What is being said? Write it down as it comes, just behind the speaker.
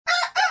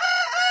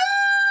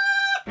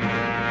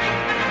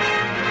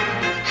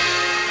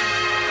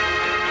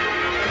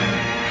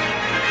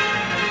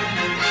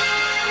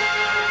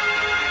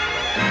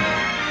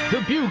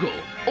Bugle,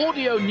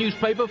 audio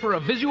newspaper for a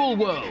visual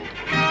world.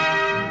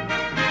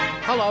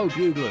 Hello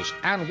Buglers,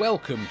 and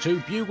welcome to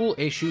Bugle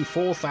issue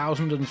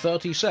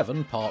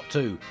 4037 part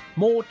 2.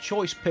 More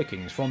choice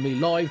pickings from the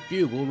live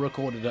Bugle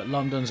recorded at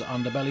London's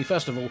Underbelly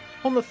Festival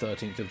on the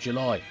 13th of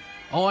July.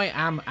 I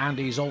am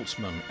Andy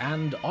Zaltzman,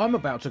 and I'm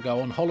about to go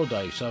on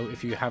holiday, so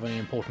if you have any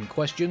important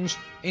questions,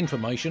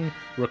 information,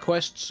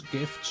 requests,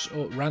 gifts,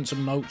 or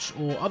ransom notes,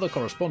 or other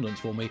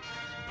correspondence for me,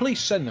 please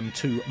send them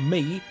to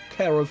me,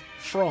 care of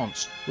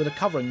France, with a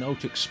covering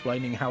note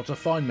explaining how to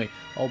find me.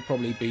 I'll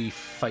probably be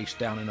face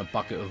down in a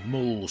bucket of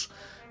moules.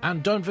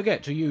 And don't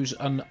forget to use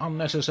an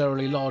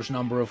unnecessarily large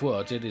number of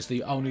words. It is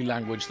the only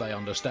language they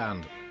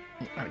understand.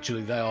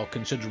 Actually, they are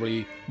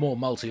considerably more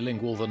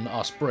multilingual than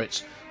us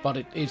Brits, but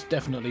it is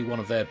definitely one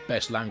of their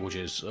best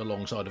languages,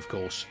 alongside, of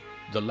course,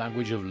 the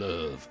language of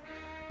love.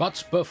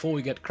 But before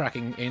we get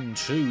cracking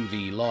into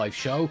the live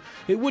show,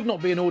 it would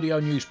not be an audio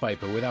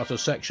newspaper without a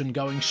section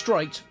going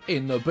straight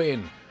in the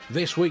bin.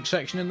 This week's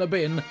section in the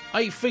bin,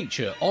 a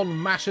feature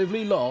on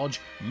massively large,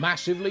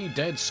 massively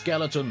dead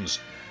skeletons.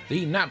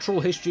 The Natural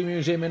History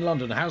Museum in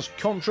London has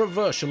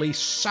controversially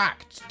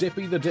sacked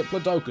Dippy the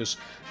Diplodocus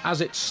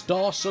as its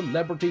star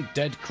celebrity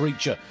dead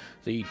creature.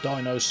 The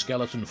dino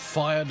skeleton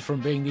fired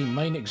from being the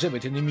main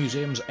exhibit in the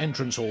museum's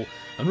entrance hall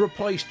and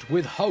replaced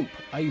with Hope,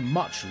 a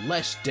much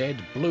less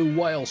dead blue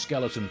whale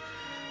skeleton.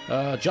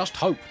 Just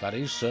Hope, that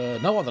is.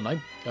 No other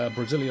name.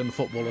 Brazilian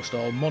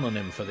footballer-style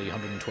mononym for the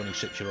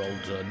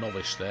 126-year-old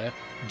novice there.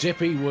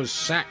 Dippy was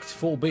sacked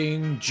for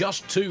being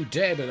just too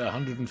dead at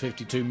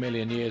 152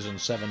 million years and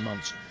 7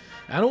 months.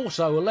 And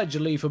also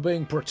allegedly for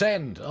being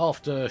pretend,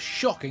 after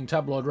shocking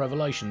tabloid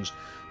revelations,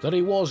 that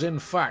he was in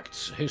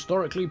fact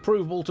historically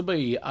provable to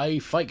be a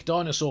fake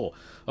dinosaur.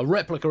 A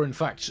replica, in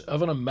fact,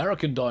 of an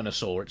American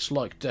dinosaur. It's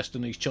like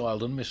Destiny's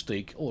Child and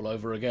Mystique all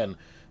over again,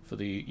 for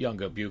the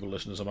younger Bugle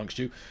listeners amongst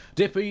you.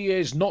 Dippy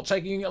is not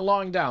taking it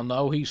lying down,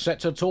 though. He's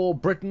set to tour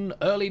Britain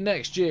early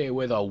next year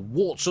with a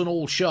warts and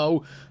all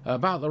show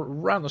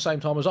around the same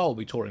time as I'll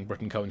be touring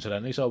Britain,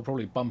 coincidentally, so we'll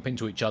probably bump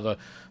into each other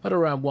at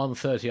around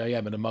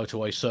 1:30am in a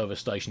motorway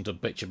service station to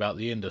bitch about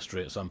the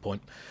industry at some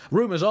point.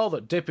 Rumours are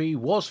that Dippy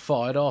was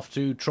fired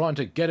after trying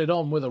to get it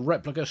on with a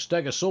replica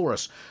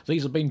Stegosaurus.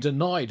 These have been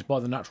denied by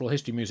the Natural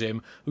History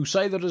Museum, who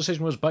say the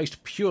decision was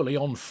based purely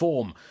on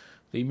form.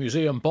 The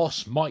museum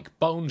boss, Mike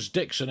Bones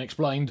Dixon,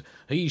 explained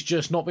he's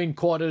just not been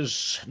quite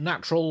as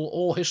natural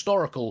or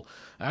historical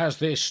as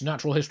this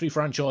natural history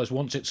franchise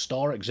wants its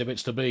star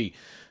exhibits to be.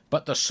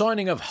 But the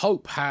signing of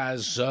Hope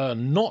has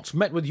not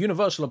met with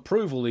universal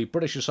approval. The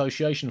British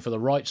Association for the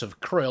Rights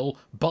of Krill,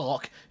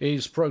 BARC,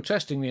 is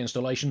protesting the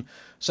installation,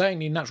 saying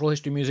the Natural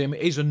History Museum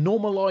is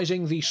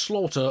normalising the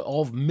slaughter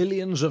of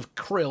millions of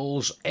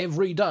krills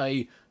every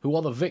day who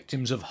are the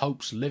victims of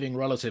Hope's living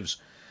relatives.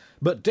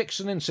 But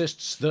Dixon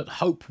insists that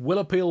Hope will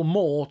appeal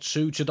more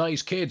to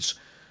today's kids.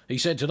 He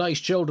said today's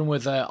children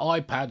with their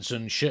iPads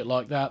and shit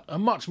like that are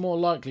much more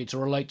likely to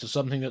relate to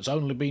something that's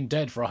only been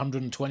dead for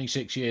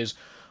 126 years,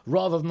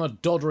 rather than the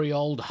doddery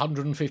old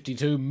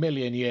 152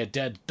 million year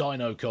dead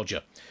dino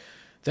codger.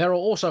 There are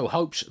also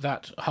hopes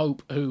that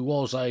Hope, who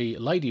was a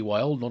lady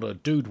whale, not a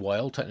dude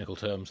whale, technical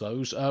terms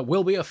those,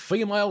 will be a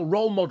female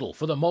role model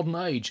for the modern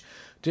age,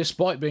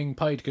 despite being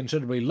paid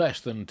considerably less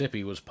than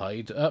Dippy was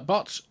paid.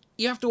 But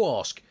you have to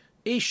ask,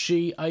 is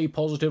she a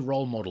positive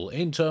role model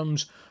in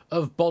terms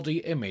of body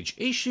image?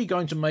 Is she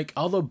going to make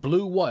other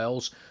blue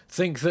whales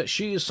think that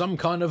she is some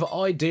kind of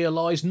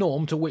idealised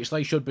norm to which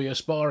they should be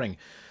aspiring?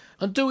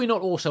 And do we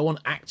not also want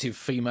active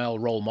female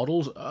role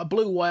models? A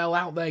blue whale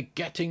out there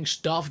getting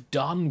stuff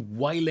done,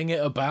 whaling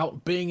it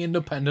about, being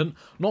independent,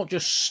 not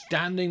just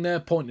standing there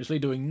pointlessly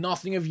doing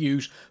nothing of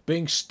use,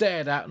 being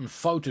stared at and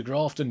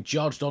photographed and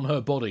judged on her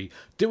body.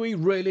 Do we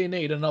really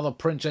need another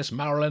Princess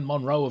Marilyn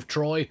Monroe of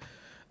Troy?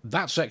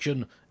 That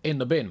section in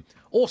the bin.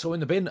 Also in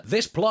the bin,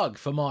 this plug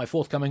for my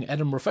forthcoming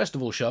Edinburgh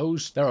Festival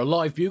shows. There are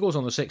live bugles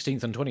on the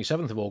 16th and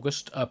 27th of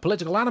August.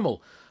 Political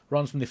Animal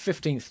runs from the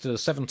 15th to the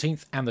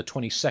 17th and the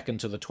 22nd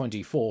to the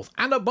 24th.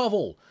 And above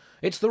all,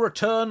 it's the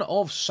return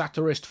of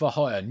Satirist for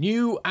Hire,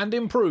 new and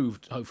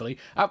improved, hopefully,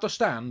 at the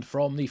stand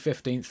from the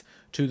 15th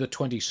to the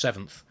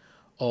 27th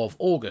of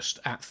August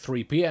at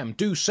 3pm.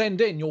 Do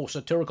send in your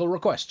satirical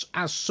requests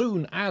as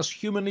soon as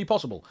humanly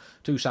possible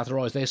to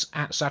satirise this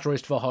at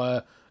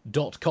satiristforhire.com.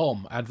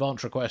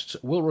 Advance requests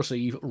will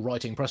receive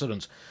writing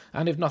precedence,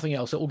 and if nothing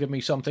else, it will give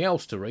me something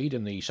else to read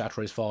in the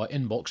Satirist Fire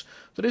inbox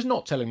that is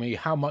not telling me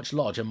how much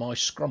larger my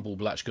scrumple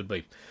blatch could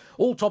be.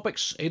 All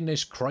topics in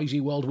this crazy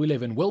world we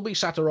live in will be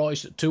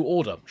satirised to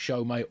order.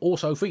 Show may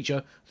also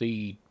feature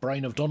the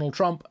brain of Donald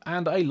Trump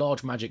and a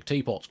large magic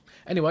teapot.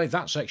 Anyway,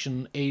 that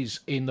section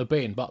is in the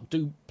bin, but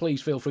do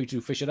please feel free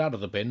to fish it out of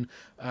the bin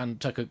and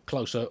take a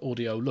closer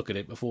audio look at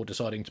it before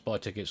deciding to buy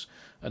tickets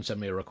and send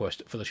me a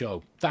request for the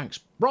show. Thanks.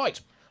 Right.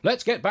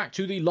 Let's get back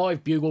to the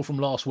live bugle from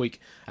last week,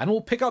 and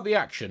we'll pick up the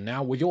action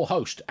now with your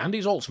host,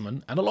 Andy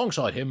Zaltzman, and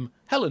alongside him,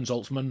 Helen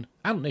Zaltzman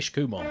and Nish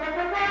Kumar.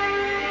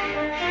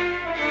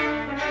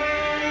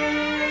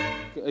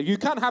 You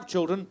can have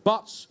children,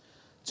 but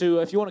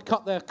if you want to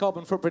cut their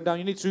carbon footprint down,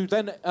 you need to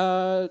then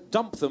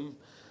dump them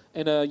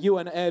in a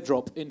UN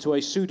airdrop into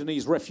a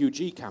Sudanese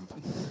refugee camp.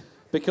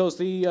 Because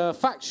the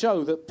facts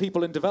show that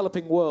people in the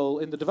developing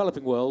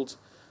world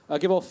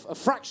give off a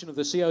fraction of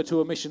the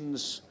CO2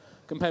 emissions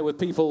compared with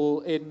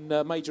people in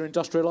major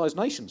industrialised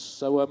nations.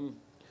 So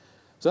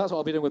that's what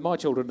I'll be doing with my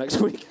children next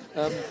week.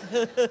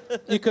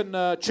 You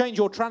can change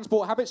your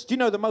transport habits. Do you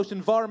know the most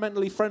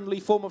environmentally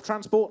friendly form of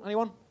transport?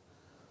 Anyone?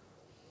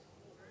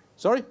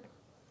 Sorry?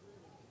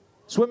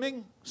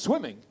 Swimming?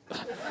 Swimming?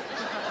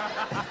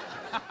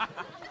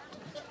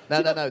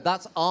 No.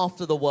 That's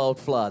after the world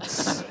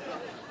floods.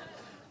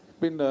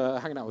 Been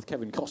hanging out with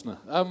Kevin Costner.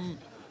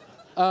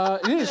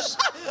 It is.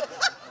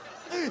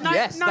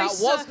 Yes,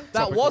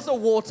 that was a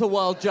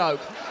Waterworld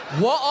joke.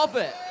 What of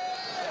it?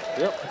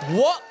 Yep.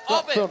 What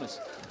of it? Honest.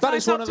 That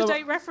is one of the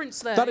up-to-date reference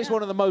there. That is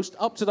one of the most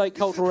up-to-date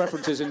cultural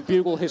references in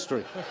Bugle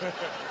history.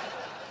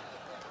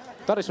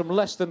 That is from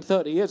less than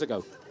 30 years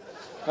ago.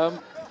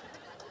 I'll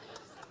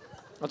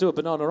do a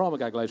Bananarama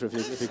gag later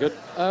if you could.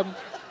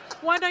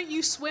 Why don't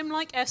you swim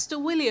like Esther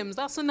Williams?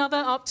 That's another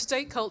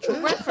up-to-date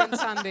cultural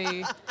reference,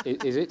 Andy.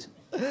 Is it?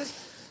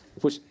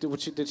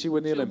 Did she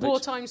win the Olympics?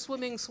 Wartime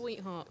swimming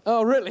sweetheart.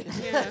 Oh, really?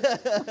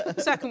 Yeah.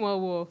 Second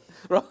World War.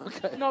 Right,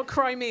 okay. Not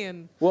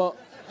Crimean. Well...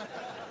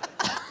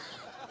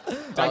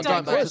 Going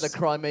back to the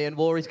Crimean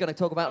War, he's going to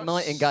talk about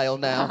Nightingale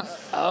now.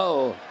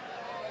 Oh,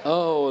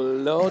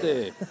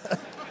 lordy.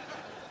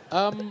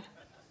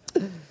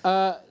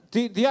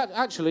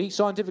 Actually,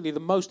 scientifically, the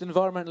most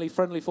environmentally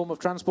friendly form of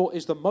transport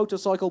is the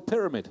motorcycle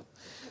pyramid.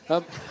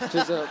 Which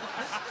is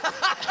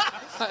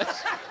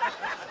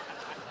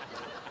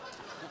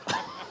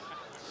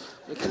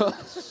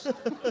because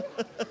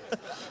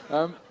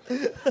and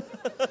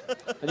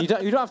you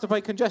don't have to pay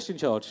congestion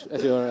charge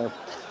if you're.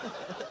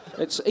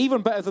 It's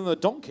even better than the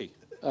donkey,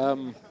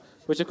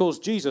 which of course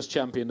Jesus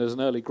championed as an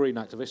early Green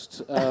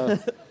activist.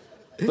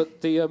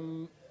 But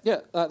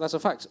that's a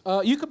fact.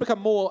 You could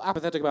become more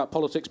apathetic about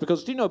politics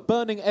because do you know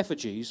burning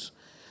effigies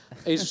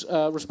is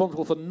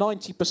responsible for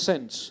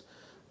 90%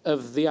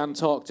 of the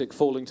Antarctic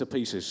falling to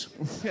pieces.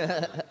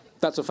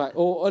 That's a fact.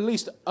 Or at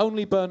least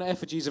only burn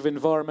effigies of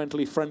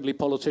environmentally friendly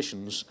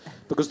politicians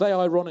because they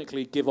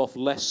ironically give off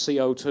less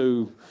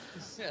CO2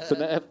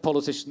 than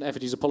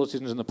effigies of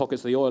politicians in the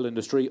pockets of the oil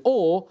industry.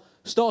 Or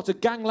start a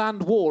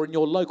gangland war in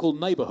your local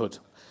neighbourhood.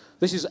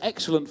 This is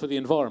excellent for the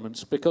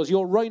environment because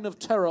your reign of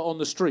terror on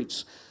the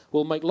streets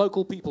will make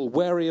local people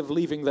wary of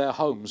leaving their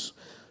homes,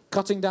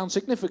 cutting down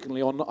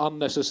significantly on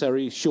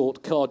unnecessary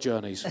short car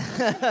journeys.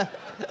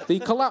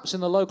 The collapse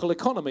in the local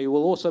economy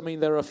will also mean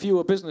there are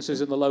fewer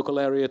businesses in the local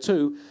area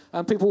too,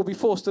 and people will be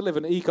forced to live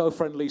an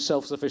eco-friendly,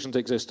 self-sufficient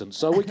existence.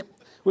 So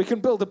we can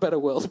build a better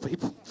world,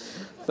 people.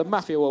 The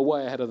mafia were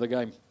way ahead of the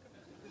game.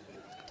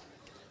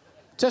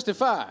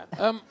 Testify.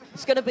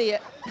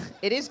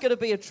 It is going to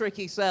be a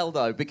tricky sell,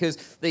 though, because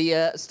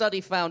the study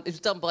found... It was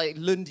done by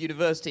Lund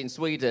University in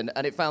Sweden,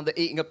 and it found that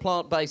eating a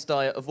plant-based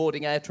diet,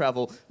 avoiding air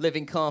travel,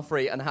 living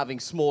car-free, and having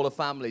smaller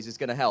families is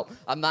going to help.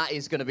 And that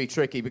is going to be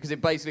tricky, because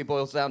it basically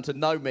boils down to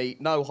no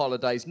meat, no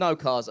holidays, no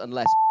cars, and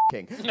less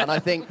f***ing. And I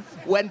think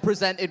when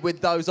presented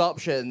with those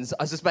options,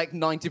 I suspect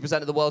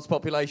 90% of the world's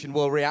population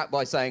will react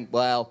by saying,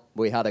 well,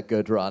 we had a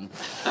good run.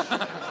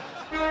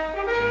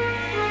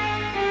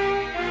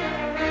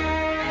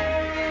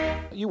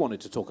 You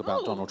wanted to talk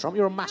about Donald Trump.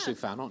 You're a massive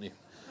fan, aren't you?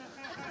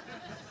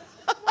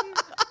 I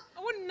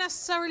wouldn't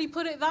necessarily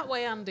put it that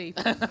way, Andy.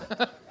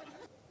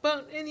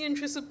 But in the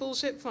interest of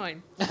bullshit,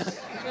 fine.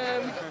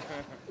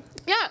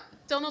 Yeah,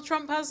 Donald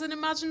Trump has an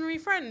imaginary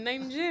friend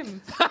named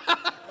Jim.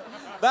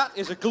 That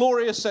is a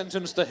glorious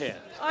sentence to hear.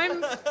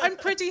 I'm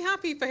pretty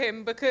happy for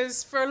him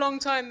because for a long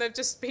time there have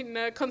just been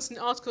constant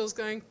articles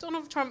going,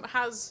 Donald Trump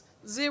has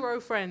 0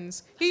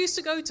 friends. He used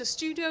to go to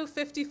Studio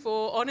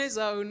 54 on his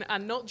own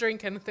and not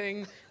drink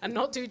anything and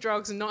not do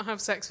drugs and not have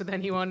sex with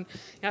anyone.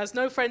 He has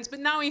no friends, but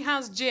now he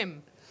has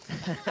Jim.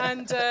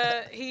 And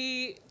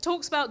he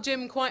talks about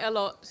Jim quite a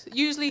lot.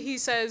 Usually he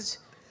says,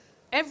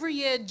 every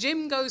year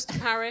Jim goes to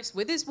Paris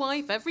with his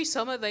wife. Every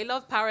summer they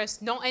love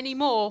Paris. Not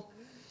anymore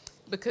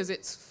because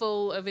it's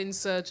full of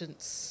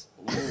insurgents.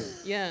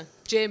 Yeah,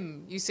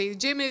 Jim. You see,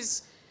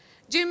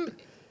 Jim...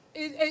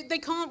 They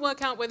can't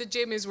work out whether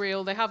Jim is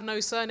real. They have no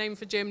surname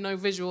for Jim, no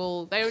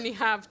visual. They only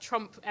have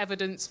Trump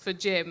evidence for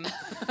Jim.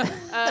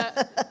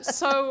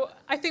 So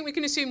I think we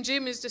can assume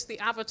Jim is just the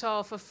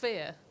avatar for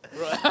fear.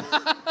 Right.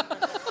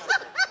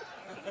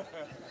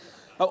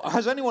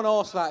 Has anyone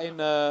asked that in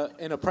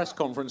a press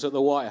conference at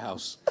the White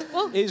House?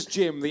 Well, is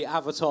Jim the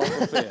avatar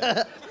for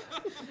fear?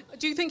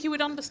 Do you think he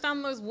would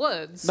understand those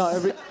words?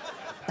 No,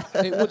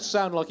 it would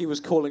sound like he was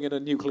calling it a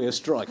nuclear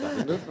strike, I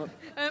think, doesn't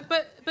it?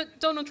 But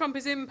Donald Trump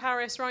is in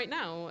Paris right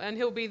now, and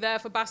he'll be there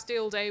for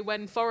Bastille Day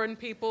when foreign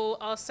people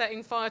are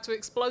setting fire to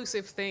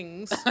explosive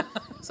things.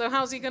 So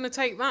how's he going to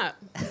take that?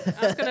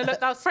 That's going to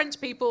look at French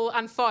people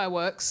and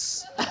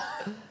fireworks,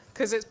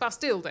 because it's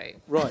Bastille Day.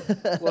 Right.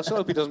 Well, let's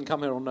hope he doesn't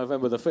come here on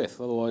November the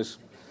 5th, otherwise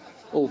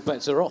all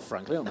bets are off,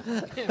 frankly, aren't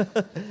they? Yeah.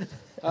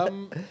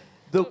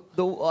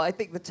 I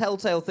think the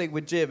telltale thing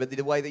with Jim and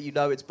the way that you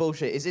know it's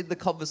bullshit is in the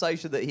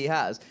conversation that he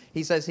has.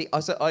 He says,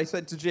 I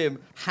said to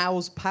Jim,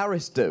 how's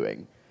Paris doing?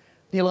 And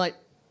you're like,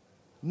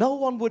 no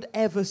one would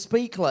ever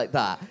speak like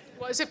that.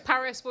 What, as if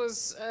Paris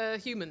was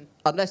human?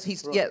 Unless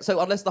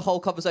unless the whole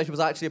conversation was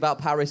actually about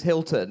Paris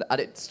Hilton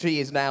and she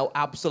is now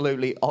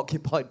absolutely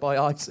occupied by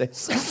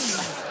ISIS.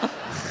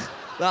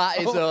 That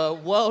is a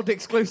world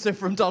exclusive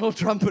from Donald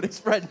Trump and his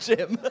friend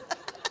Jim.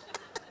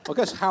 I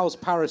guess how's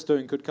Paris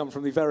doing could come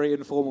from the very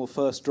informal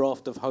first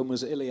draft of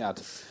Homer's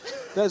Iliad.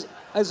 There's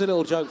a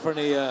little joke for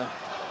any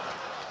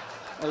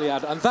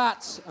Iliad, and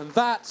that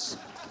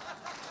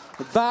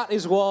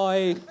is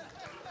why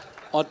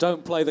I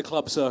don't play the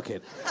club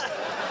circuit.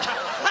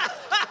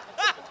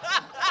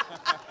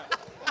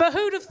 But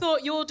who'd have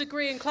thought your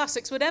degree in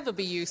classics would ever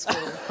be useful?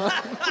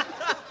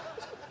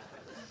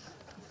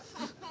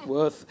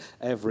 Worth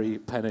every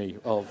penny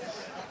of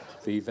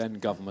the then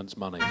government's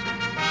money.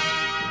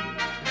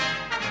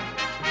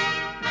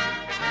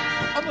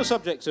 On the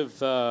subject of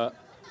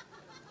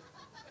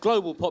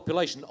global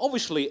population,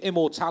 obviously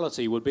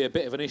immortality would be a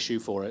bit of an issue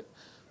for it,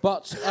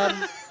 but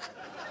I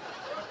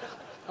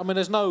mean,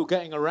 there's no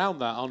getting around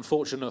that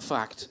unfortunate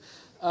fact.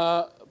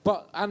 So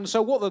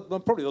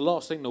probably the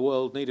last thing the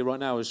world needed right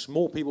now is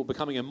more people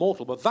becoming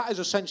immortal. But that is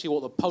essentially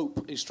what the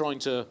Pope is trying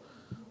to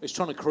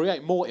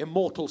create: more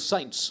immortal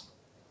saints.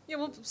 Yeah,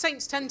 well,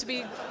 saints tend to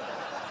be.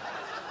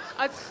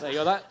 There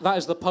you go. That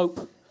is the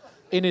Pope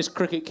in his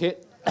cricket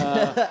kit,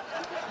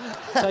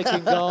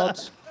 taking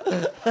guards.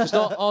 Just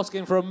not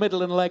asking for a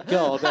middle and leg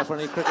guard there for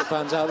any cricket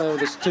fans out there with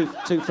his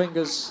two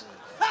fingers.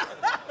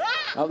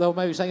 They were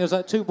maybe saying it was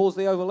like 2 balls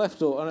to the over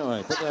left, or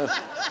anyway.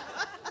 But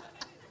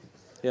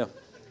yeah.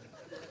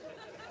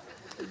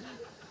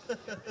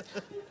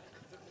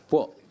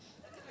 What?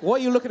 Why are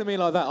you looking at me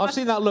like that? I've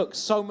seen that look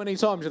so many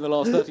times in the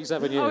last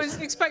 37 years. I was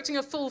expecting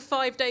a full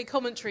 5-day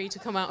commentary to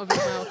come out of your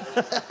mouth.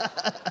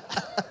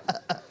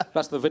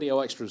 That's the video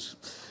extras.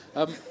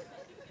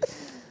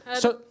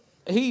 So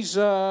he's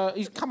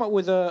come up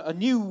with a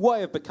new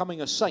way of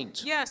becoming a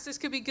saint. Yes, this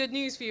could be good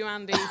news for you,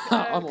 Andy.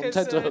 I'm on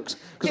tenterhooks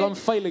because I'm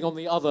failing on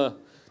the other.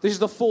 This is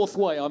the 4th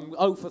way. I'm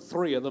 0 for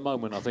 3 at the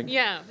moment, I think.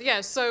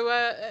 Yeah. So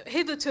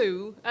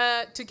hitherto,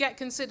 to get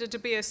considered to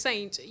be a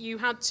saint, you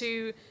had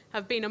to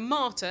have been a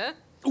martyr.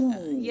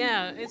 Ooh.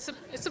 Yeah, it's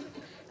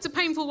a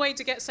painful way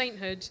to get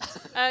sainthood.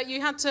 You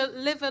had to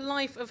live a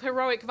life of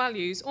heroic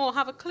values, or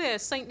have a clear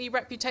saintly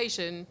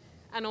reputation,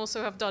 and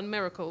also have done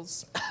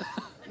miracles.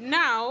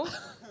 Now,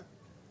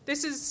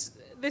 this is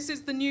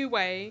the new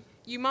way.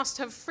 You must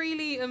have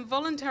freely and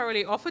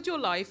voluntarily offered your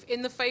life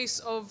in the face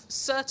of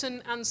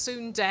certain and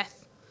soon death.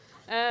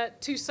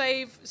 To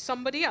save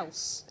somebody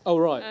else. Oh,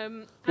 right.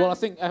 Well, I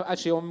think,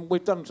 actually,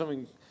 we've done something...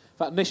 In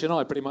fact, Nish and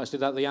I pretty much did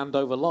that at the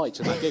Andover Lights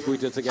in that gig we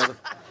did together.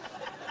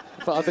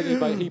 But I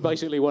think he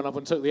basically went up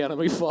and took the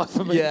enemy fire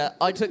for me. Yeah,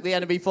 I took the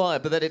enemy fire,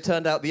 but then it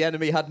turned out the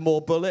enemy had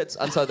more bullets,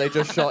 and so they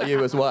just shot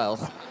you as well.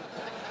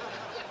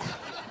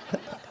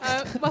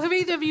 Well, have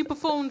either of you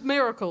performed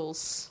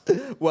miracles?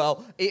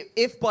 Well,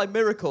 if by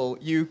miracle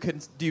you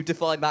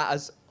define that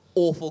as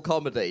awful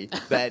comedy,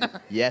 then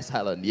yes,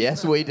 Helen,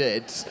 yes, we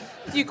did.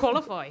 You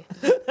qualify.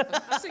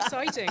 That's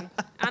exciting.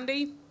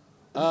 Andy?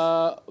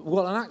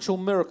 Well, an actual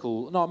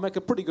miracle. No, I make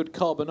a pretty good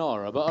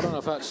carbonara, but I don't know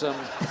if that's...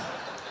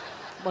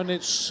 when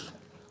it's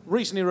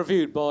recently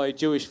reviewed by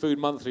Jewish Food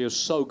Monthly as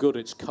so good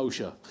it's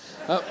kosher.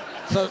 Well,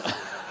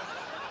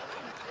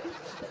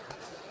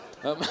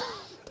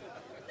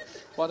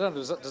 I don't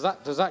know,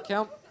 does that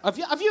count? Have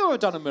you ever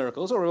done a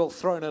miracle, or are we all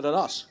throwing it at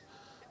us?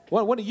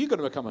 Well, when are you going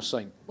to become a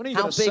saint? When are you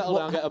going to settle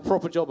down, get a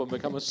proper job and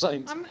become a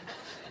saint?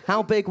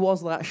 How big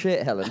was that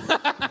shit, Helen?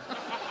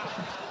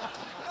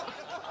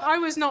 I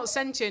was not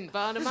sentient, but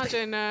I'd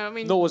imagine,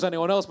 Nor was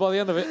anyone else by the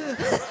end of it.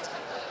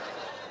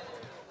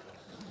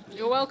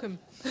 You're welcome.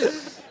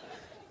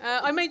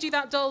 I made you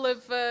that doll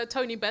of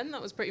Tony Benn.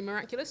 That was pretty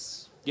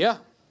miraculous. Yeah.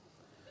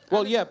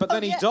 Well, yeah, but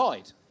then he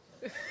died.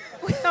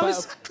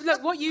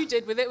 Look, what you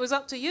did with it was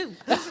up to you.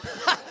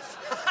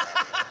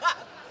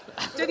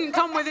 Didn't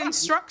come with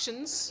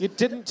instructions. You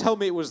didn't tell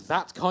me it was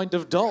that kind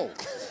of doll.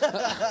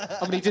 I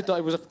mean, he did die.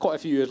 It was quite a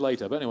few years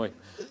later, but anyway.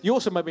 You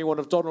also made me one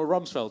of Donald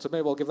Rumsfeld, so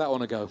maybe I'll give that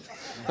one a go.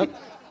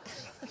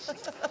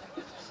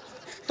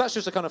 That's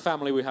just the kind of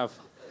family we have.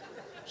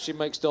 She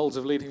makes dolls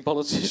of leading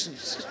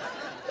politicians.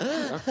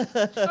 I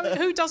mean,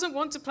 who doesn't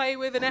want to play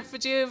with an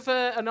effigy of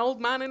an old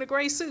man in a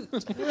grey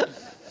suit?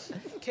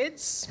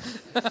 Kids?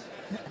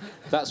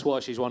 That's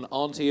why she's won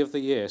Auntie of the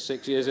Year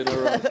 6 years in a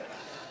row.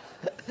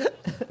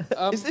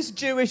 Is this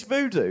Jewish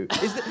voodoo?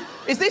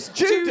 Is this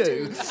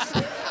Judo?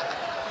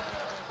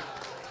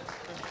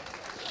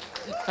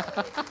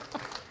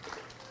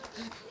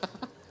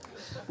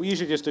 We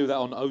usually just do that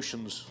on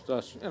Oceans.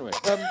 Anyway.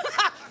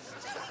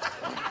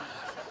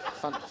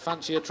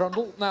 Fancy a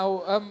trundle.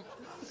 Now,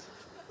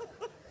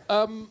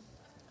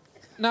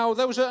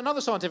 there was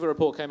another scientific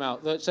report came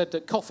out that said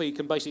that coffee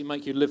can basically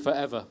make you live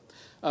forever.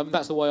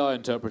 That's the way I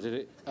interpreted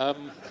it.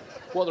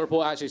 What the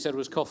report actually said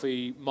was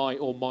coffee might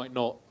or might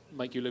not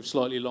make you live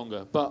slightly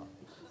longer. But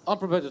I'm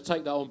prepared to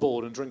take that on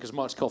board and drink as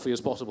much coffee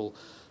as possible.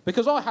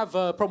 Because I have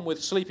a problem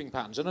with sleeping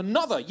patterns. And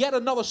yet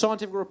another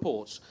scientific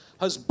report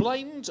has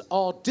blamed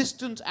our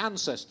distant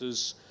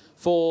ancestors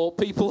for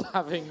people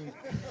having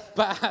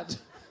bad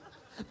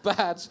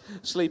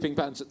sleeping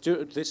patterns.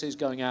 This is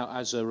going out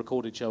as a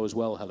recorded show as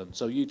well, Helen.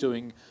 So you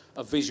doing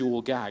a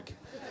visual gag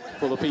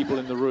for the people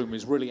in the room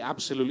is really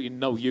absolutely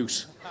no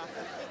use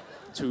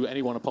to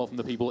anyone apart from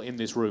the people in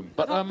this room.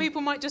 But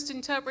people might just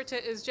interpret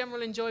it as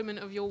general enjoyment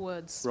of your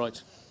words. Right.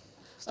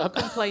 Stop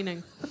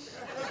complaining.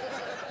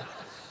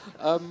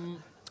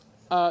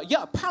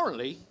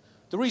 Apparently,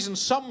 the reason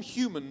some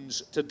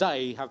humans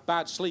today have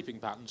bad sleeping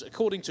patterns,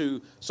 according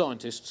to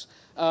scientists,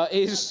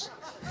 is...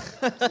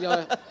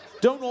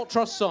 do not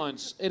trust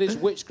science. It is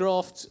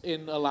witchcraft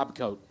in a lab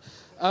coat.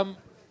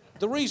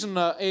 The reason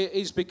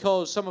is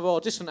because some of our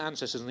distant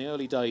ancestors in the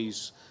early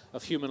days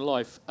of human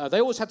life,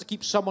 they always had to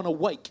keep someone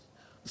awake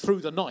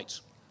through the night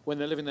when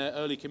they live in their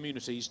early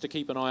communities to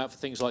keep an eye out for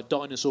things like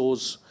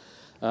dinosaurs,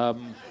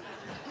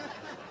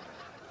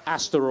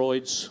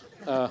 asteroids,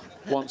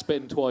 once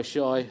bitten, twice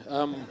shy.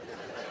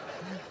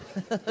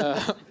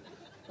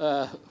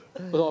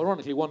 Well,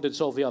 ironically, one did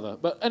solve the other.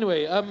 But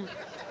anyway,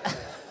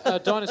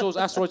 dinosaurs,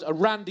 asteroids,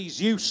 Randy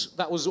Zeus,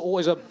 that was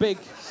always a big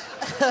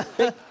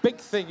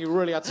thing you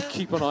really had to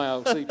keep an eye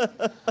out. So he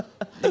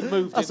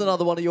moved That's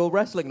another one of your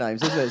wrestling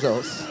names, isn't it,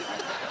 Zoss?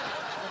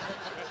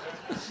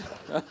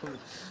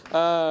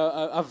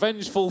 A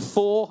vengeful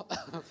Thor.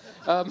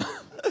 And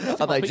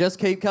they just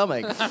keep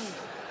coming.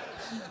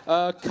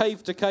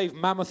 Cave-to-cave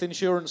mammoth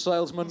insurance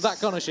salesman, that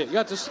kind of shit. You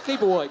had to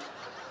keep awake.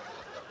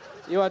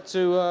 You had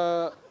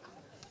to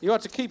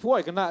keep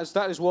awake, and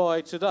that is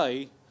why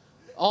today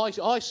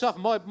I suffer.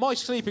 My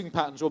sleeping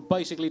patterns were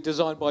basically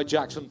designed by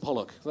Jackson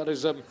Pollock. That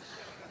is, Isn't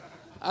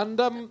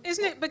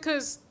it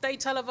because they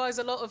televise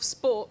a lot of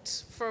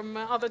sport from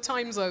other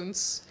time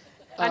zones?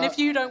 And if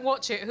you don't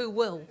watch it, who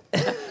will?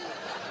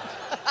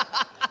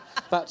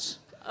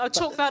 I'll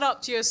chalk that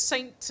up to your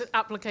Saint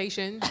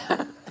application.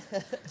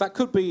 That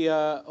could be,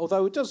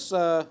 although it does...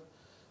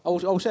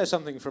 I'll share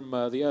something from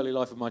the early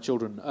life of my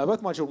children.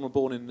 Both my children were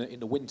born in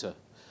the winter.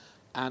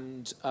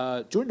 And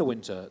during the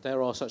winter,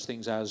 there are such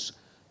things as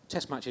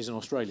test matches in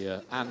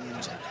Australia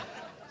and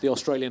the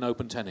Australian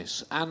Open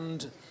tennis.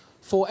 And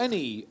for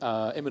any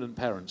imminent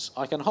parents,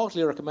 I can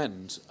heartily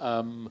recommend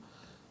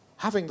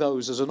having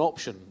those as an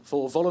option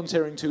for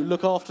volunteering to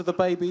look after the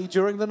baby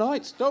during the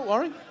night. Don't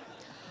worry.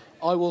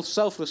 I will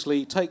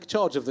selflessly take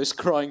charge of this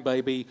crying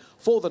baby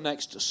for the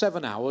next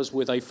 7 hours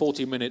with a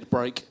 40-minute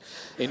break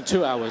in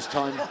 2 hours'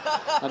 time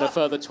and a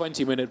further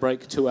 20-minute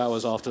break 2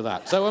 hours after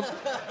that. So,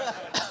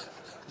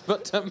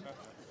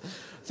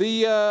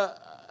 they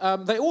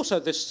also,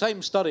 this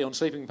same study on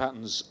sleeping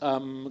patterns,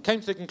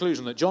 came to the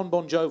conclusion that John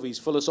Bon Jovi's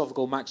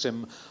philosophical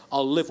maxim,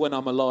 "I'll live when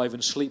I'm alive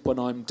and sleep when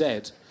I'm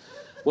dead,"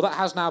 well, that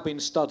has now been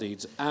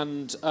studied,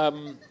 and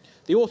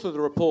the author of the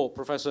report,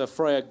 Professor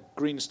Freya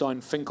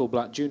Greenstein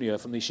Finkelblatt Jr.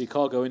 from the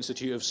Chicago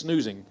Institute of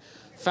Snoozing,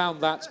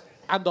 found that,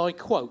 and I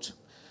quote,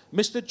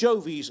 "Mr.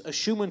 Jovi's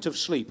assument of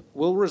sleep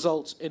will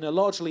result in a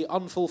largely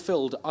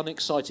unfulfilled,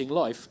 unexciting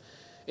life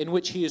in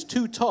which he is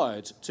too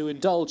tired to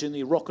indulge in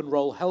the rock and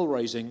roll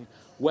hell-raising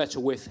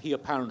wherewith he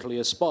apparently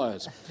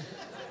aspires.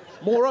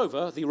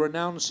 Moreover, the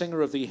renowned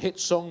singer of the hit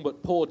song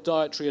but poor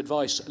dietary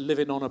advice,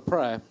 Living on a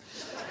Prayer,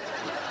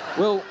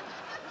 will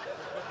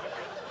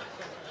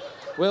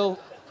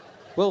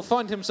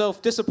find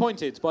himself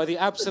disappointed by the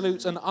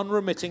absolute and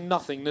unremitting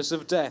nothingness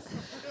of death.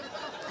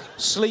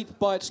 Sleep,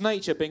 by its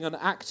nature, being an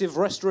active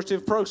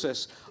restorative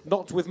process,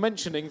 not with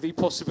mentioning the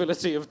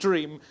possibility of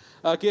dream,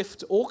 a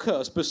gift or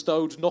curse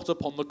bestowed not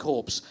upon the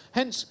corpse.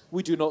 Hence,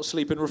 we do not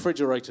sleep in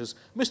refrigerators.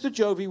 Mr.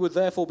 Jovi would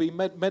therefore be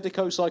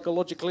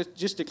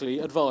medico-psychologically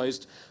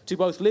advised to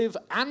both live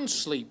and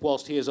sleep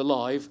whilst he is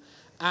alive,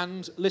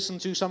 and listen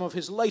to some of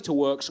his later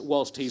works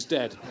whilst he's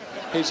dead.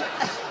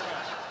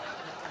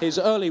 His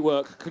early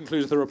work,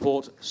 concludes the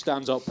report,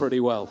 stands up pretty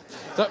well."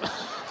 So,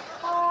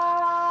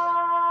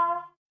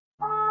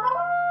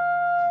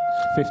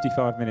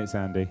 55 minutes,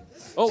 Andy.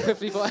 oh,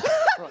 55.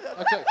 Right,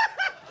 okay.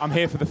 I'm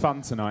here for the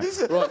fun tonight.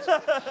 Right.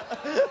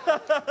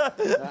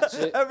 That's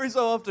it. Every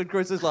so often,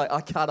 Chris is like, "I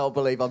cannot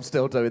believe I'm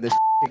still doing this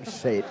f***ing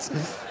shit."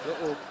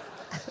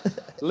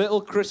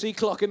 Little Chrissy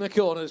clock in the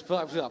corners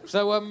perhaps up.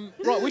 So,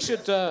 right, we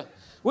should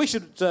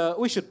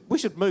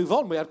move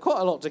on. We had quite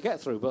a lot to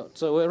get through,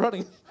 but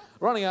we're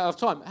running out of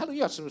time. Helen,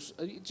 you have some.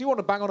 Do you want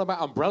to bang on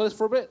about umbrellas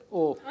for a bit,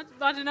 or?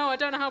 I don't know. I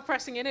don't know how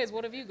pressing it is.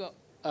 What have you got?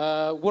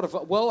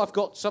 I've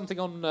got something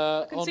on.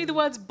 I can see the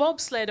words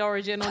bobsled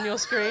origin on your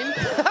screen.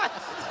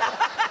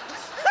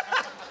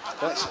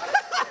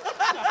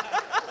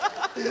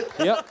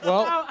 Yep.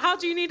 Well, how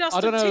do you need us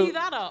to tee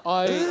that up?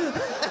 I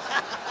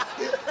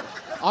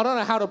don't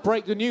know how to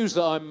break the news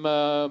that I'm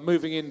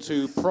moving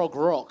into prog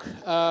rock,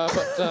 but.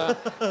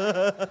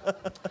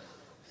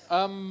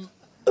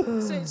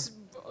 So it's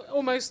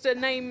almost a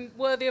name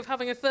worthy of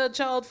having a third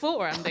child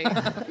for, Andy.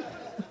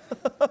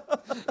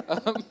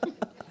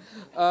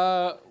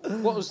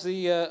 What was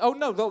the? Oh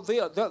no,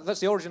 that's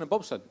the origin of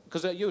bobsled.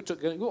 Because you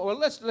took. Well,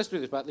 let's do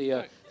this about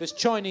the this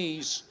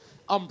Chinese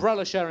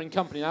umbrella sharing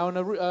company. Now, in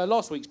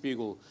last week's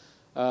Bugle,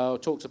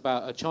 talked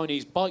about a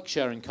Chinese bike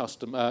sharing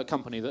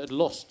company that had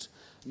lost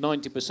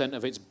 90%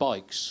 of its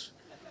bikes.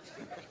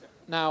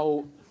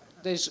 Now,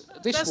 there's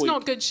this That's week.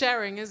 not good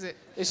sharing, is it?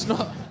 It's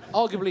not.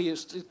 Arguably,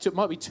 it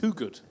might be too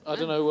good. I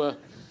don't know.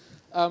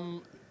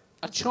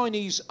 A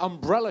Chinese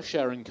umbrella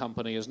sharing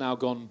company has now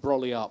gone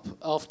brolly up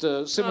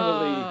after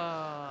similarly.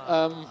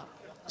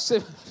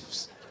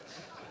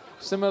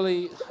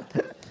 Similarly.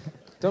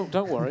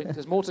 Don't worry.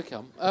 There's more to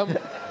come.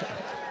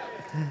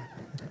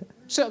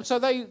 So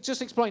they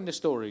just explain the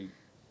story.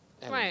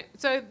 Ellen. Right.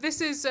 So this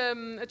is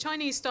a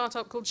Chinese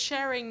startup called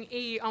Sharing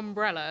E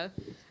Umbrella,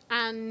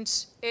 and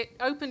it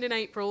opened in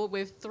April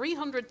with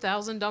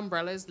 300,000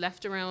 umbrellas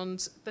left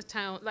around the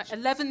town, like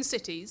 11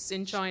 cities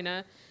in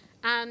China,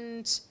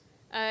 and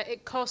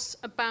it costs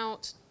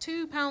about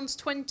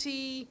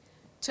 £2.20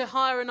 to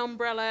hire an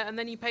umbrella, and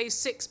then you pay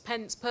 6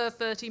 pence per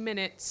 30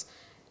 minutes.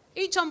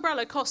 Each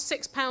umbrella costs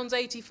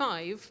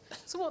 £6.85.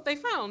 So what they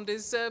found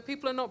is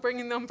people are not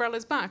bringing the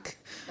umbrellas back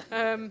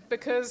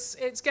because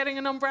it's getting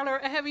an umbrella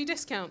at a heavy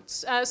discount.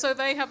 So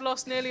they have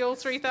lost nearly all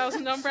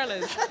 3,000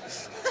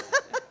 umbrellas.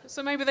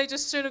 So maybe they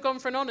just should have gone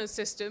for an honours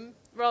system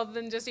rather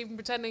than just even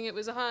pretending it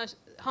was a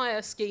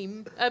hire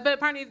scheme. But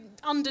apparently,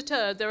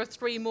 undeterred, there are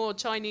 3 more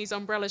Chinese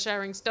umbrella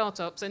sharing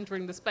startups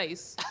entering the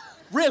space.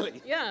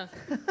 Really? Yeah.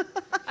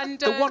 And,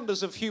 the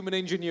wonders of human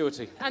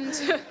ingenuity. And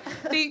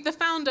the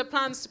founder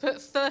plans to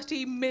put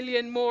 30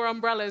 million more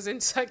umbrellas in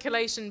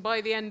circulation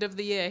by the end of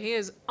the year. He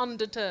is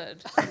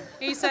undeterred.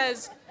 He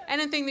says,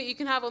 anything that you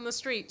can have on the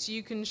streets,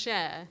 you can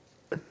share.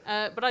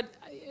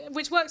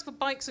 Which works for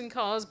bikes and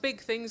cars,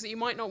 big things that you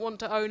might not want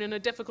to own and are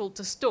difficult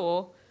to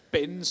store.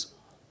 Bins.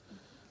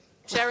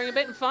 Sharing a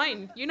bin,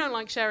 fine. You don't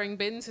like sharing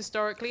bins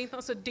historically.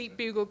 That's a deep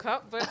Bugle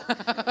cut.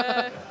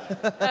 But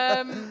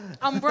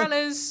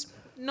umbrellas,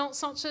 not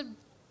such a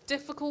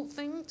difficult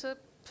thing to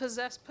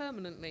possess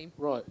permanently.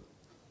 Right.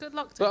 Good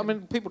luck to But him. I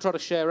mean, people try to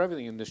share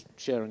everything in this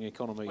sharing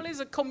economy. Well, it's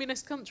a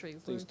communist country.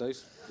 So. These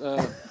days.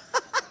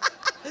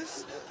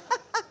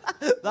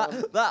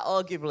 That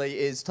arguably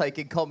is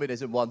taking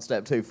communism one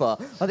step too far.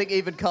 I think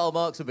even Karl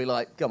Marx would be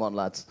like, come on,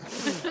 lads.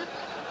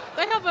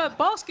 They have a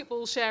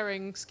basketball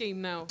sharing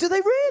scheme now. Do they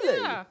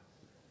really? Yeah.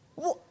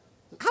 What?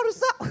 How does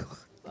that...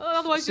 Well,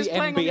 otherwise, It's just the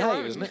playing on your NBA,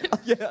 own. isn't it?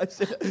 Yeah, I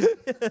see.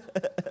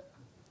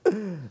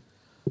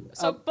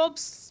 So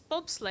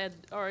bobsled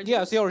origin.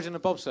 Yeah, it's the origin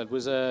of bobsled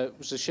was a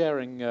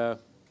sharing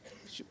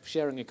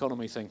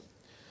economy thing.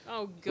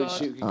 Oh God.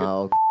 Which you could-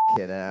 Oh,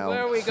 f***ing hell.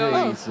 Where are we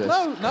going? Jesus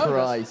No,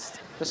 Christ.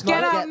 That's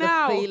Get not out it.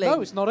 now.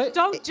 No, it's not it.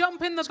 Don't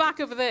jump in the back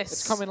of this.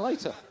 It's coming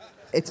later.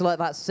 It's like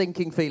that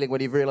sinking feeling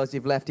when you've realised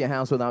you've left your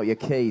house without your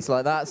keys.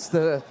 Like, that's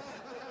the...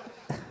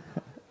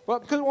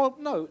 Because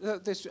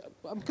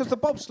the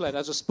bobsled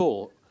as a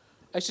sport,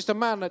 it's just a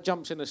man that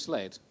jumps in a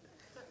sled,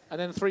 and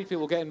then 3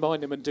 people get in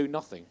behind him and do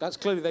nothing. That's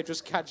clearly they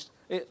just catch.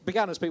 It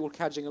began as people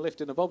catching a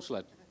lift in a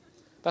bobsled.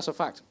 That's a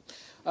fact.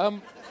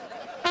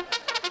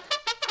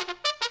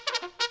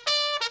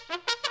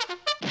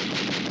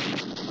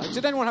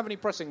 Did anyone have any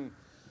pressing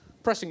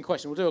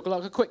questions? We'll do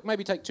a quick,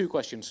 maybe take 2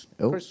 questions.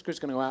 Oh. Chris is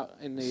going to go out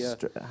in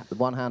the...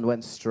 One hand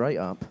went straight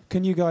up.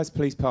 Can you guys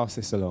please pass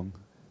this along?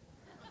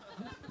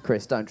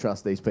 Chris, don't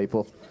trust these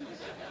people.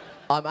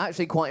 I'm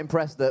actually quite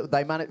impressed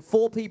that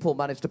 4 people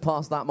managed to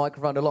pass that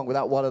microphone along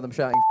without one of them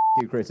shouting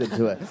 "F*** you, Chris"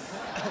 into it.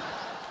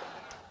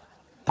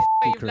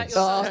 You've let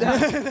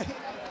yourself-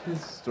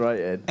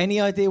 Straight in.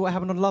 Any idea what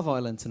happened on Love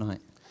Island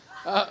tonight?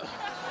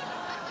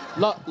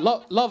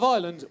 Love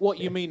Island? What,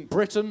 you mean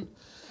Britain?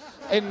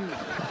 In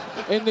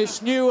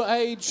this new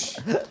age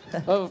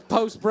of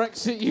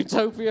post-Brexit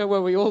utopia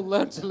where we all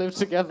learn to live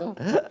together.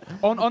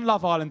 On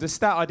Love Island, a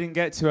stat I didn't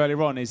get to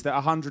earlier on is that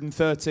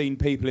 113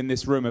 people in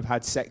this room have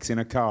had sex in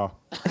a car.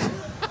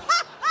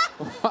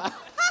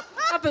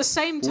 At the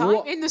same time,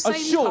 What? in the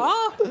same Sure.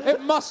 car.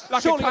 It must. Like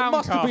a surely it clown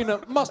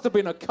must have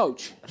been a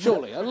coach.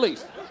 Surely, at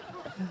least.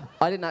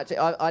 I didn't actually.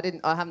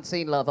 I haven't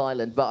seen Love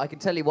Island, but I can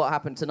tell you what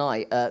happened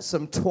tonight.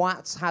 Some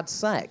twats had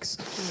sex.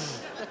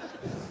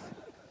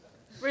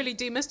 Really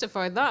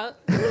demystified that.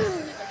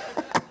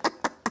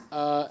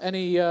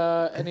 Any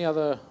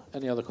other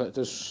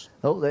questions?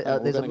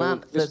 There's a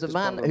man. There's a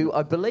man who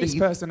I believe. This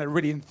person are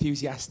really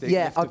enthusiastic.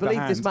 Yeah, lift I of the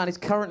believe this hand. man is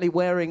currently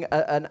wearing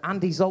an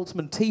Andy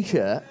Zaltzman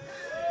T-shirt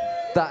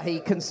that he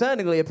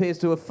concerningly appears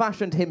to have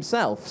fashioned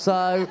himself.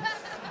 So,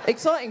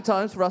 exciting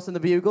times for us in the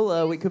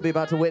Bugle. We could be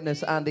about to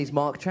witness Andy's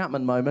Mark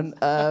Chapman moment.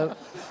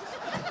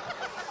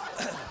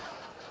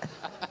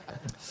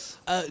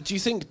 Do you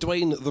think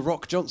Dwayne "The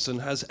Rock" Johnson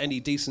has any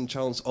decent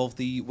chance of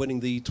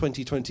winning the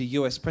 2020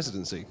 US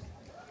presidency?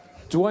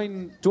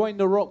 Dwayne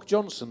 "The Rock"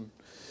 Johnson.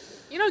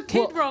 You know,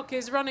 Kid Rock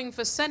is running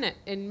for Senate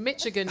in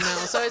Michigan now,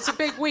 so it's a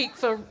big week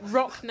for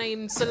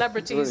rock-named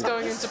celebrities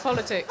going into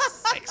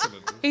politics.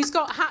 Excellent. He's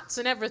got hats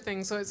and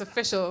everything, so it's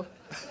official.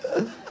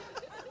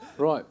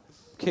 Right,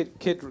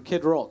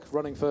 Kid Rock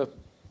running for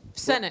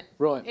Senate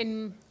Right.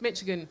 in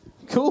Michigan.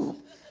 Cool.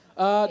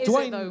 Is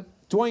it, though?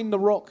 Dwayne The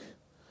Rock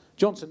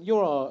Johnson,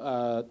 you're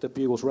our, the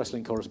Bugle's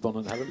wrestling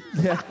correspondent, Helen.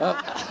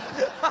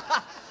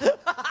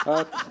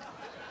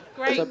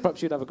 Great. So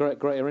perhaps you'd have a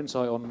greater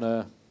insight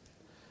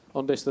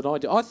on this than I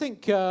do. I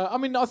think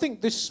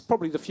this is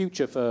probably the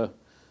future for...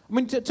 I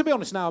mean, to be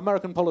honest now,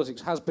 American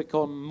politics has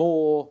become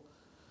more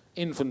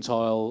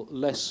infantile,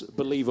 less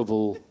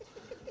believable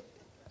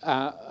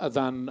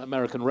than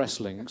American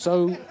wrestling.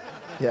 So...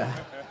 Yeah.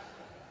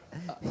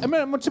 I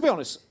mean, to be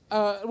honest,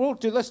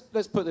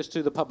 let's put this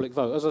to the public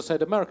vote. As I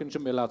said, Americans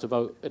shouldn't be allowed to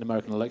vote in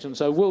American elections,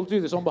 so we'll do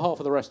this on behalf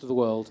of the rest of the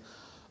world.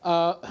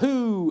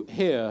 Who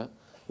here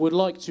would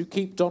like to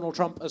keep Donald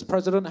Trump as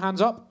president? Hands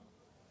up.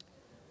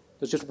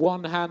 There's just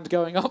one hand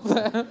going up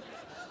there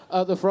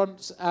at the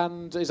front,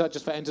 and is that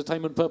just for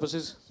entertainment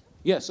purposes?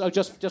 Yes,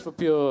 just for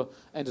pure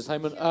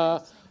entertainment.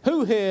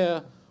 Who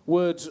here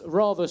would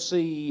rather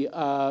see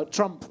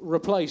Trump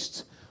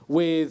replaced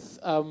with,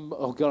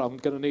 oh God, I'm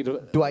going to need a...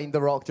 Dwayne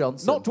The Rock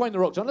Johnson. Not Dwayne The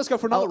Rock Johnson. Let's go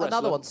for another wrestler.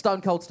 Another one.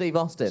 Stone Cold Steve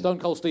Austin. Stone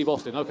Cold Steve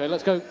Austin. OK,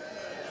 let's go.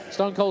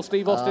 Stone Cold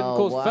Steve Austin, of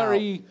course, wow.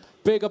 very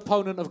big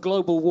opponent of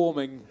global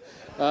warming.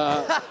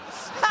 So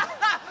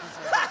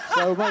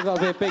maybe that'll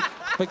be a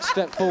big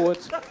step forward.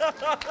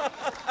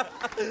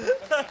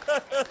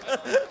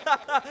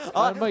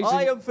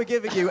 I am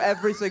forgiving you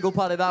every single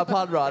pun in that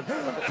pun run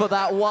for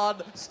that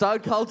one Stone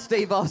Cold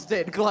Steve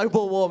Austin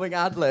global warming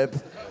ad-lib.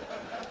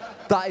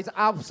 That is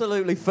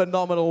absolutely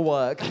phenomenal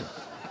work.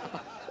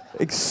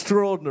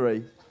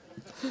 Extraordinary.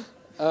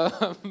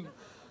 One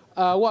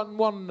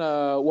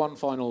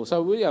final.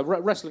 So yeah,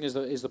 wrestling is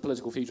the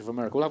political future for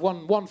America. We'll have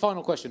one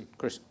final question,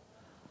 Chris.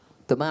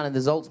 The man in the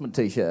Zaltzman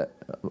t-shirt.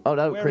 Oh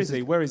no, Where Chris is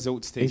he? Where is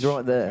Zalt's t-shirt? He's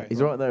right there. Okay.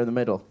 He's right there in the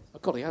middle. Oh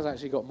God, he has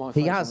actually got my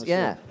face He on has, this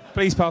yeah. shirt.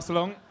 Please pass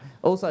along.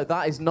 Also,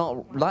 that is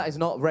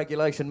not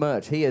regulation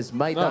merch. He has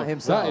made that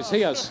himself.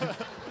 He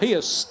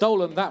has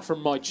stolen that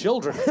from my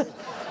children.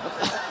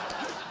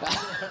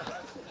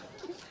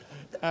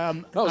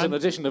 That was an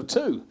addition of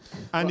two.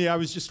 Andy, I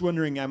was just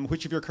wondering,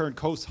 which of your current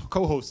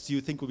co-hosts do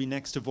you think will be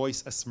next to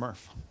voice a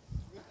Smurf?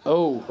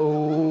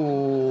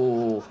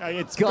 Oh.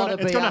 It's Gotta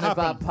gonna be happen.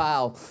 Annabelle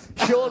Powell.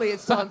 Surely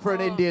it's time for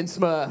an Indian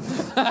Smurf.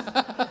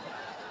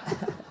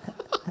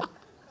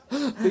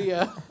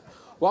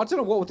 Well, I don't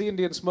know, what would the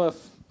Indian Smurf...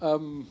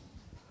 I'm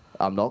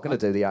not going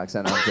to do the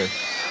accent, Andrew.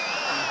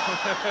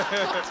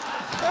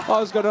 I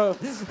was gonna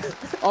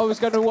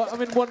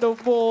wonder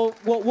more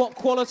what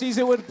qualities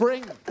it would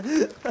bring.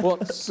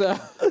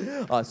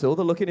 I saw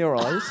the look in your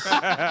eyes.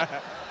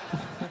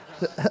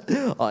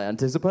 I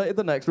anticipated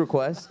the next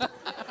request,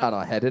 and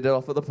I headed it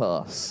off at the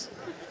pass.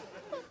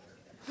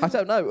 I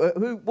don't know.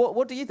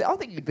 What do you think? I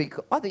think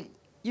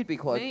you'd be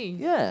quite. Me?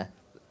 Yeah.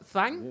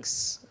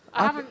 Thanks.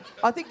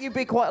 I think you'd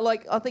be quite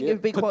like. I think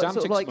you'd be quite sort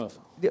of like.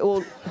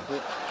 Smurf.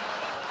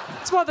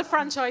 It's what the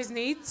franchise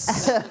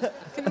needs. Can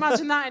you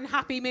imagine that in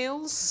Happy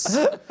Meals?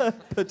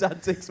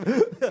 Pedantic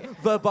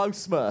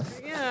verbose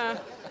Smurf. Yeah.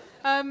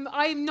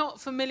 I'm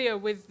not familiar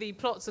with the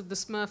plots of the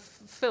Smurf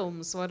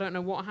films, so I don't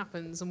know what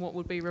happens and what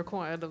would be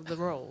required of the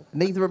role.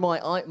 Neither am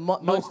I.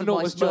 Most of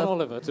my was John Smurf.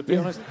 Oliver, to be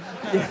honest.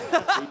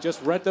 He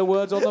just read the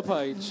words on the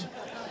page.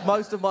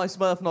 Most of my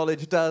Smurf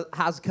knowledge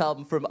has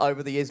come from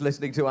over the years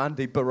listening to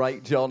Andy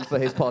berate John for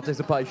his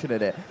participation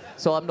in it.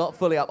 So I'm not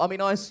fully up. I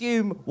mean, I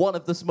assume one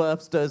of the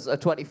Smurfs does a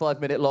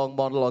 25-minute long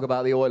monologue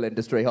about the oil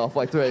industry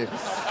halfway through.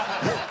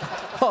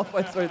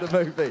 Halfway through the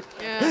movie.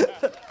 Yeah.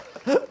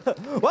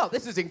 Well,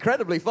 this is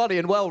incredibly funny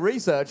and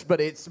well-researched,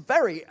 but it's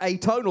very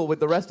atonal with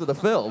the rest of the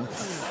film.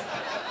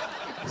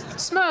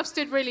 Smurfs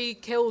did really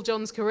kill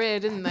John's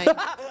career, didn't they?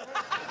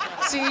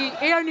 See,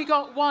 he only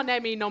got one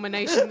Emmy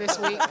nomination this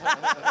week.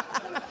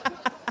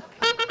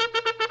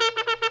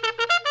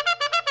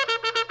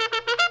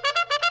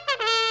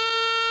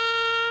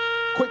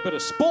 Quick bit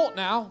of sport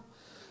now,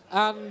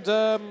 and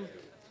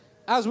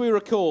as we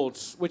record,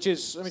 which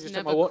is let me just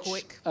check my watch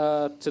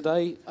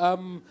today.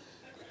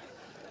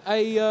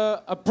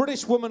 A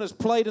British woman has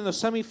played in the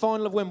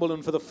semi-final of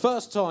Wimbledon for the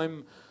first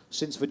time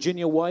since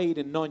Virginia Wade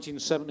in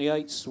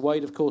 1978.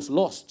 Wade, of course,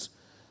 lost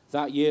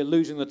that year,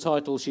 losing the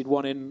title she'd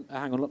won in...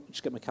 hang on,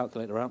 just get my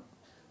calculator out.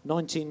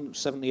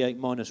 1978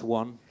 minus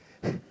 1.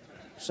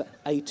 So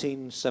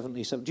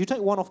 1877. Do you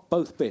take one off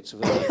both bits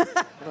of it?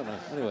 I don't know.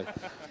 Anyway.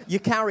 You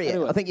carry it.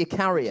 Anyway, I think you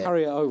carry it.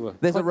 Carry it over.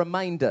 There's a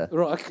remainder.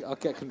 Right, I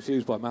get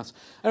confused by maths.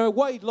 Anyway,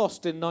 Wade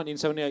lost in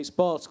 1978,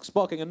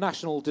 sparking a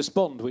national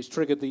despond, which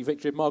triggered the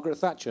victory of Margaret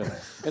Thatcher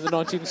in the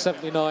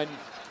 1979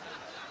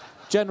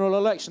 general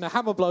election. A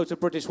hammer blow to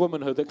British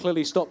womanhood that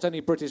clearly stopped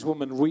any British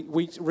woman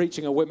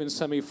reaching a women's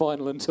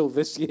semi-final until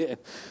this year.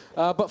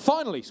 But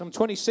finally, some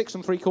 26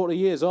 3/4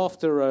 years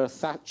after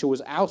Thatcher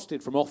was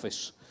ousted from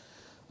office...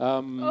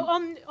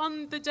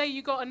 on the day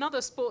you got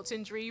another sports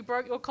injury, you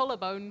broke your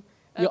collarbone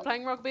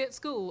playing rugby at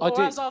school. I or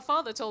did. as our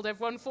father told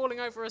everyone, falling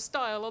over a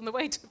stile on the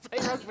way to play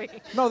rugby.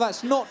 No,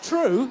 that's not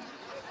true.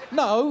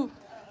 No,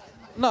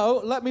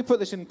 let me put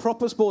this in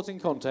proper sporting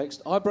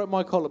context. I broke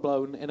my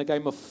collarbone in a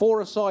game of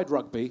 4-a-side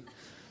rugby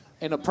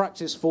in a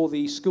practice for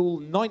the school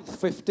 9th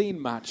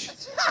 15 match,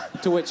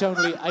 to which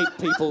only 8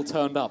 people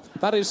turned up.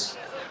 That is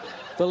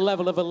the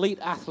level of elite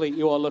athlete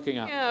you are looking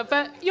at. Yeah,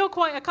 but you're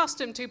quite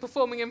accustomed to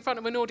performing in front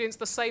of an audience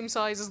the same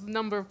size as the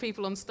number of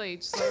people on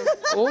stage, so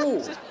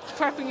just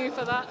prepping you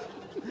for that.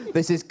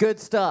 This is good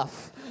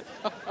stuff.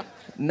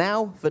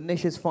 Now for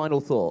Nish's final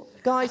thought.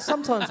 Guys,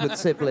 sometimes with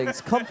siblings,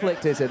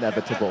 conflict is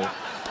inevitable.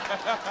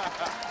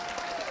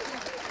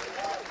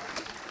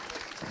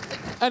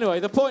 Anyway,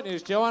 the point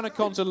is, Joanna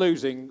Conta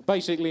losing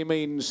basically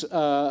means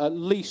at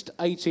least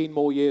 18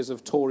 more years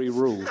of Tory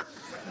rule.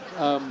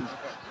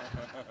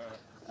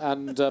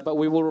 But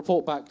we will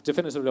report back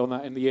definitively on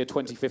that in the year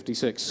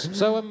 2056.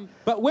 So,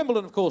 but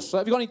Wimbledon, of course.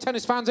 Have you got any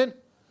tennis fans in?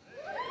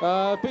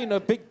 Been a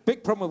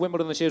big problem with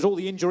Wimbledon this year is all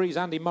the injuries.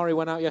 Andy Murray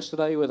went out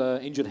yesterday with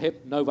an injured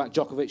hip. Novak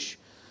Djokovic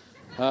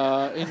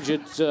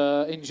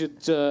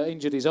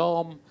injured his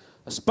arm.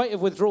 A spate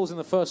of withdrawals in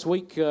the first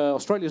week.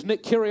 Australia's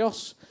Nick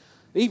Kyrgios,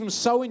 even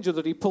so injured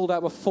that he pulled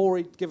out before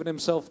he'd given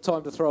himself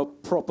time to throw a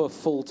proper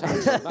full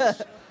tantrum.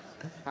 That's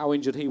how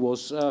injured he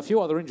was. A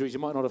few other injuries you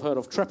might not have heard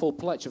of. Trepel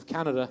Pletch of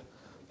Canada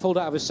pulled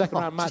out of his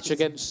second-round match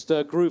against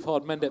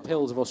Groovehard Mendip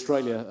Hills of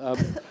Australia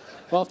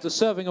after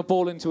serving a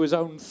ball into his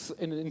own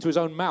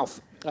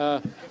mouth.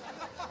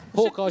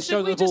 Hawkeye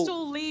showed the ball. Should we just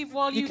all leave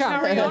while you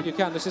carry on? You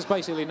can. This is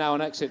basically now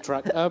an exit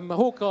track.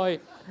 Hawkeye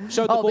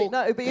showed the ball.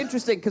 No, it'd be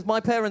interesting because my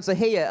parents are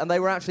here and they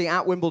were actually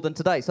at Wimbledon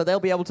today, so they'll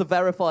be able to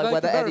verify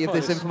whether any of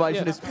this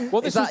information is.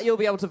 Well, you'll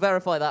be able to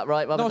verify that,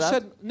 right, Mum and Dad? I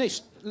said,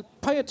 Nish,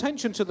 pay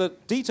attention to the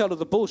detail of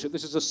the bullshit.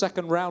 This is a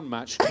second-round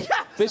match.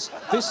 this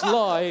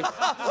lie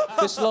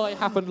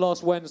happened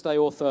last Wednesday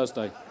or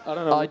Thursday. I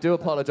don't know. I do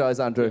apologise,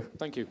 Andrew.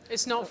 Thank you.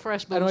 It's not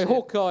fresh bullshit. Anyway,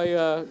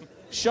 Hawkeye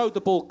showed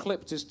the ball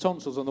clipped his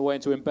tonsils on the way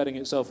into embedding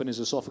itself in his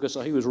esophagus,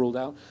 so he was ruled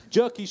out.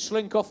 Jerky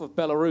Slinkoff of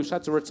Belarus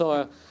had to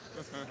retire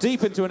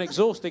deep into an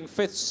exhausting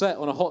fifth set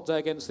on a hot day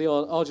against the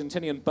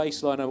Argentinian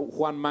baseliner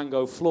Juan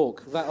Mango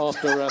Flork. That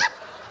after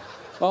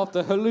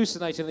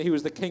hallucinating that he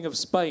was the king of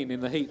Spain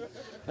in the heat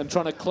and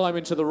trying to climb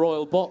into the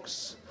royal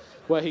box,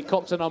 where he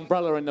copped an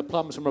umbrella in the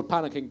plums from a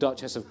panicking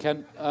Duchess of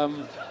Kent.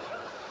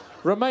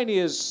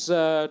 Romania's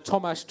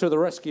Tomasz to the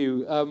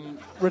rescue,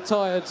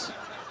 retired.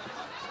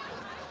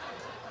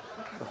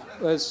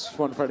 There's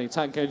one for any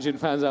tank engine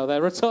fans out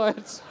there.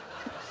 Retired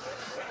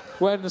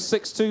when the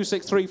 6-2,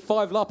 6-3,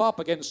 5-lap up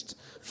against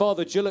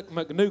Father Gillick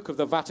McNuke of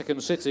the Vatican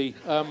City.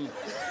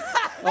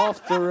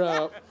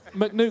 After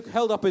McNuke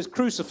held up his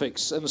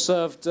crucifix and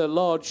served a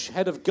large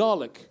head of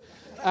garlic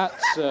at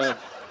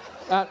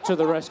to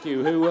the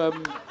rescue,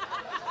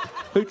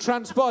 who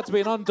transpired to be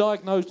an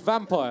undiagnosed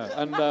vampire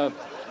and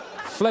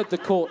fled the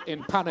court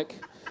in panic.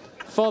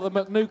 Father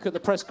McNuke at the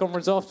press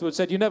conference afterwards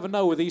said, "You never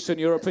know with Eastern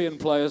European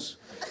players."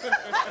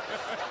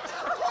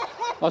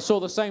 I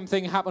saw the same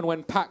thing happen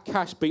when Pat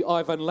Cash beat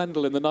Ivan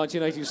Lendl in the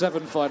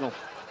 1987 final.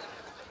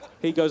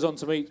 He goes on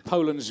to meet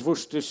Poland's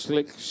Wojciech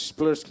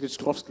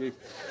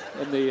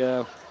in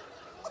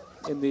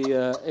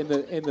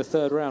the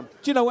third round.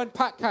 Do you know when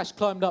Pat Cash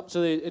climbed up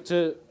to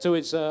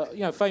his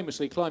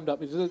famously climbed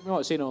up? You might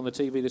have seen it on the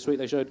TV this week.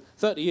 They showed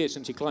 30 years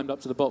since he climbed up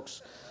to the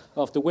box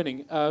after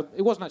winning.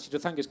 It wasn't actually to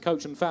thank his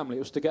coach and family. It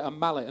was to get a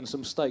mallet and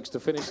some steaks to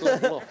finish the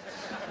level off.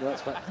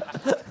 That's fact.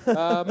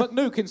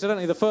 McNuke,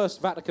 incidentally, the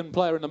first Vatican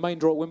player in the main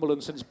draw at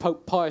Wimbledon since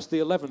Pope Pius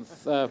XI,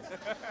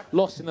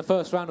 lost in the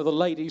first round of the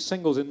ladies'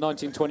 singles in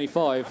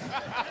 1925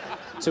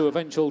 to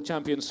eventual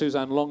champion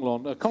Suzanne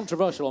Longlon.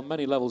 Controversial on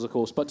many levels, of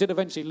course, but did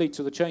eventually lead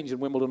to the change in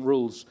Wimbledon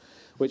rules,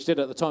 which did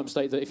at the time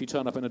state that if you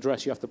turn up in a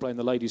dress, you have to play in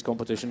the ladies'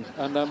 competition.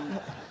 And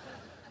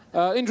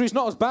injuries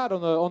not as bad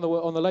on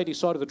the ladies'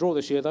 side of the draw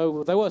this year,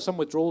 though. There were some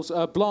withdrawals.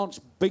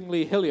 Blanche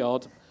Bingley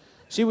Hilliard,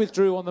 she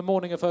withdrew on the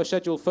morning of her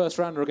scheduled first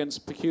rounder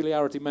against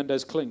Peculiarity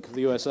Mendez Klink of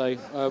the USA.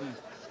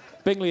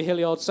 Bingley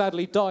Hilliard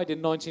sadly died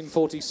in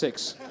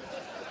 1946,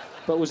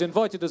 but was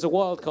invited as a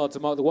wildcard to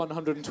mark the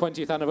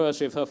 120th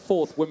anniversary of her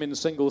fourth women's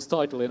singles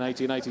title in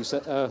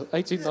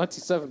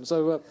 1897.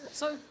 So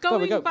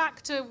going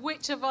back to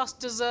which of us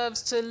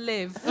deserves to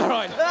live. All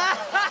right.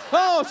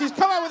 Oh, she's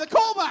come out with a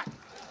callback.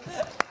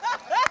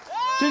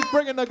 She's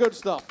bringing the good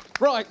stuff.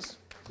 Right.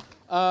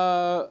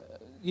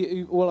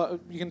 You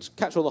can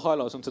catch all the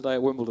highlights on Today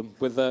at Wimbledon.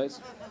 With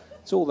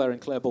it's all there in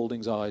Claire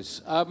Balding's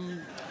eyes.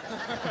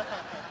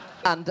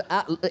 And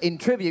in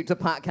tribute to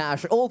Pat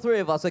Cash, all three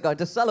of us are going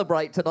to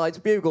celebrate tonight's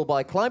Bugle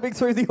by climbing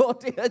through the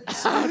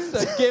audience.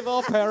 To give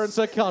our parents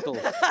a cuddle.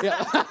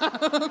 Yeah.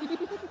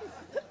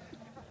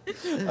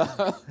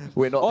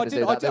 We're not going to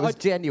do that. There was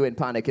genuine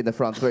panic in the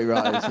front three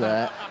rows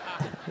there.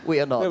 We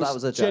are not. That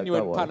was a joke.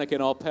 Genuine panic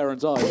in our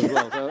parents' eyes as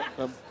well.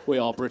 We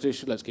are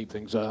British. Let's keep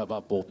things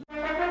above board.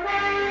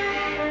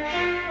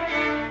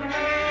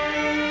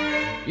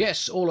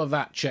 Yes, all of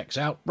that checks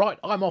out. Right,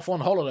 I'm off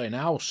on holiday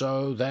now,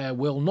 so there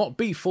will not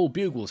be full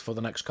Bugles for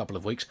the next couple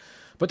of weeks.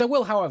 But there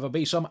will, however,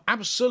 be some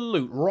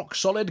absolute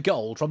rock-solid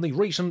gold from the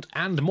recent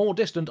and more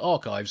distant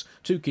archives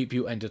to keep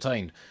you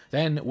entertained.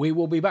 Then we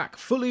will be back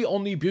fully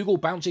on the Bugle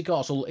Bouncy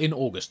Castle in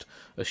August,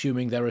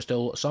 assuming there is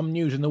still some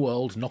news in the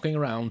world knocking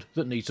around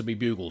that needs to be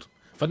bugled.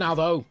 For now,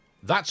 though,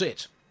 that's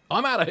it.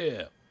 I'm out of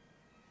here.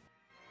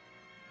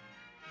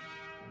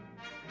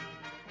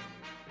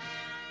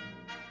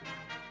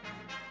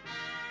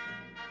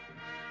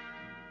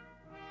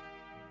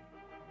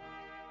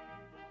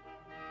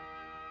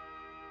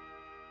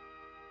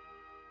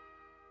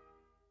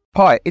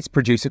 Hi, it's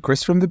producer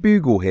Chris from the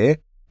Bugle here.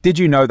 Did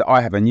you know that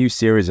I have a new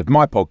series of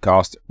my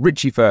podcast,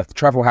 Richie Firth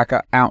Travel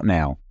Hacker, out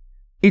now?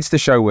 It's the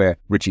show where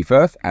Richie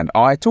Firth and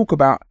I talk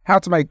about how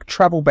to make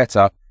travel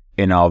better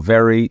in our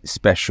very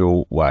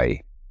special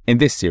way. In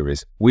this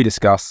series, we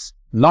discuss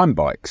Lime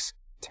bikes,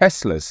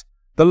 Teslas,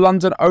 the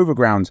London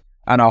Overground,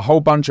 and a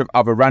whole bunch of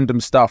other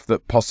random stuff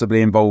that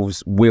possibly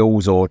involves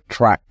wheels or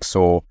tracks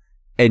or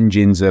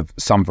engines of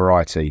some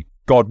variety.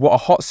 God, what a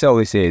hot sell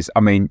this is.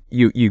 I mean,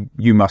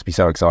 you must be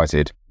so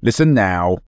excited. Listen now.